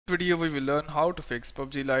Video we will learn how to fix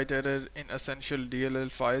PUBG Lite error in essential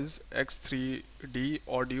DLL files x3d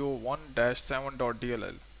audio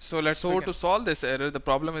 1-7.dll. So to solve this error, the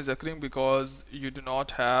problem is occurring because you do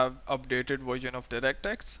not have updated version of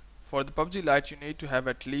DirectX. For the PUBG Lite, you need to have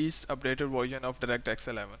at least updated version of DirectX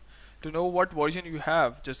 11. To know what version you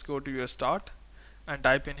have, just go to your start and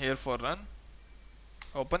type in here for run,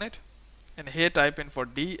 open it, and here type in for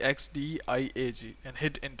DXDIAG and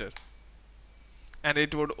hit enter, and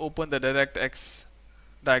it would open the DirectX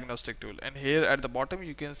diagnostic tool. And here at the bottom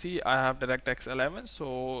you can see I have DirectX 11,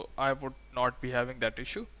 so I would not be having that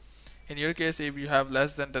issue. In your case, if you have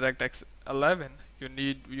less than DirectX 11,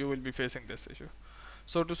 you will be facing this issue.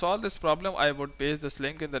 So to solve this problem, I would paste this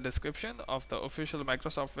link in the description of the official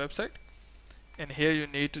Microsoft website, and here you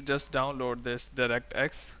need to just download this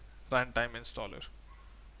DirectX runtime installer.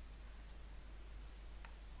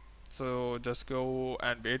 So just go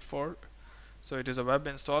and wait for. So it is a web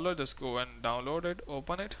installer, just go and download it,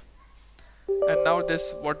 open it, and now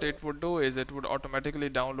this, what it would do is it would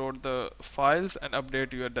automatically download the files and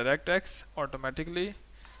update your DirectX automatically.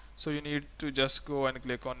 So you need to just go and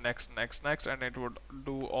click on next, and it would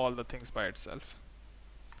do all the things by itself.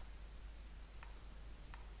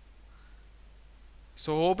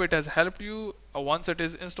 So hope it has helped you. Once it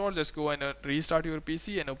is installed, just go and restart your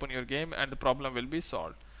PC and open your game, and the problem will be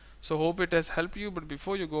solved. So hope it has helped you, but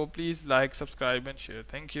before you go, please like, subscribe and share.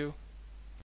 Thank you.